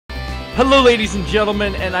Hello ladies and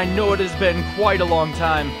gentlemen, and I know it has been quite a long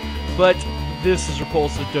time, but this is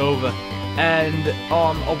Repulsive Dovah. And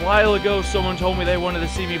a while ago someone told me they wanted to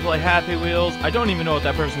see me play Happy Wheels. I don't even know if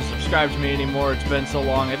that person subscribed to me anymore, it's been so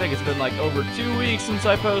long. I think it's been like over 2 weeks since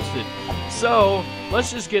I posted. So,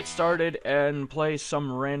 let's just get started and play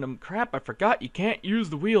some random crap. I forgot you can't use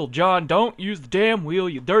the wheel, John. Don't use the damn wheel,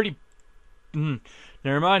 you dirty...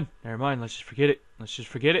 Never mind, let's just forget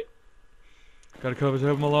it. Gotta cover this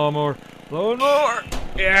up with my lawnmower.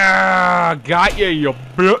 Yeah, got you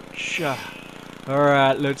bitch.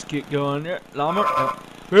 Alright, let's get going. Lawnmower.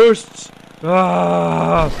 Boosts.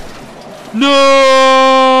 No!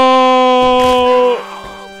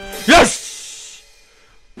 Yes!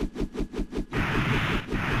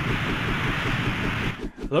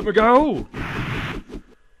 Let me go.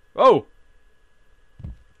 Oh.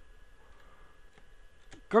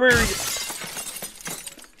 Come here.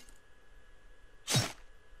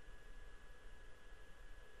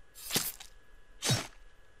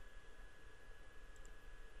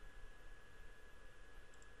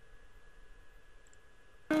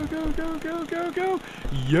 Go.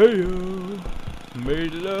 Yeah.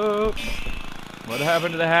 Made it up. What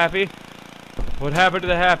happened to the happy? What happened to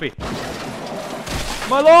the happy?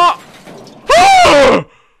 My law! Ah!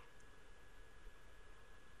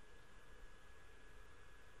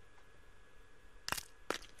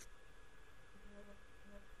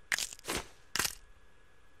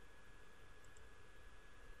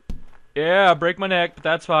 Yeah, break my neck, but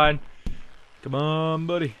that's fine. Come on,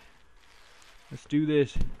 buddy. Let's do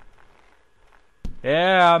this.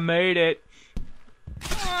 Yeah, I made it.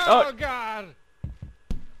 Oh, God!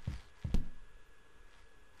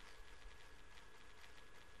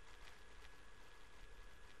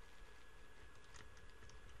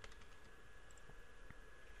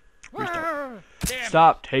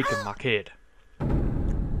 Stop taking my kid.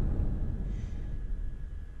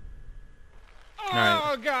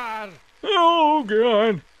 Oh, God! Oh,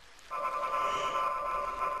 God.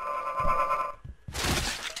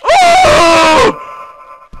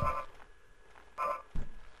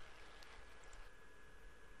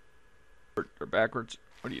 Or backwards.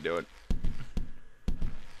 What are you doing?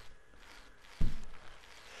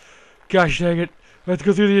 Gosh dang it. I have to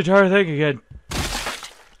go through the entire thing again.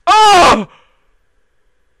 Oh!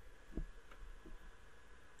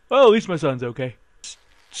 Well, at least my son's okay.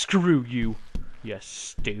 Screw you. You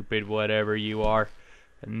stupid whatever you are.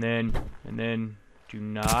 And then, do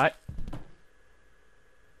not.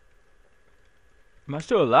 Am I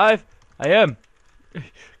still alive? I am.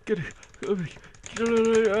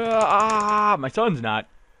 My son's not,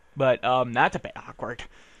 but that's a bit awkward.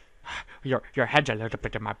 Your head's a little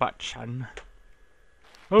bit in my butt, son.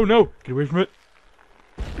 Oh no! Get away from it.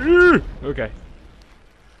 Okay.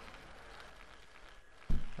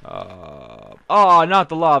 Oh, not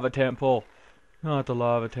the lava temple. Not the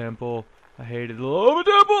lava temple. I hated the lava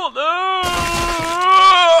temple. No!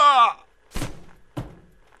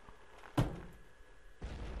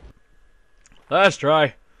 Let's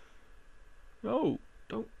try. No,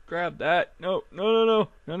 don't grab that. No,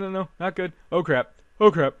 not good. Oh crap.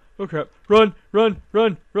 Run. No!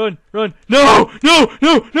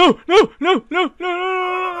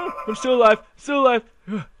 I'm still alive.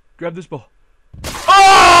 Grab this ball.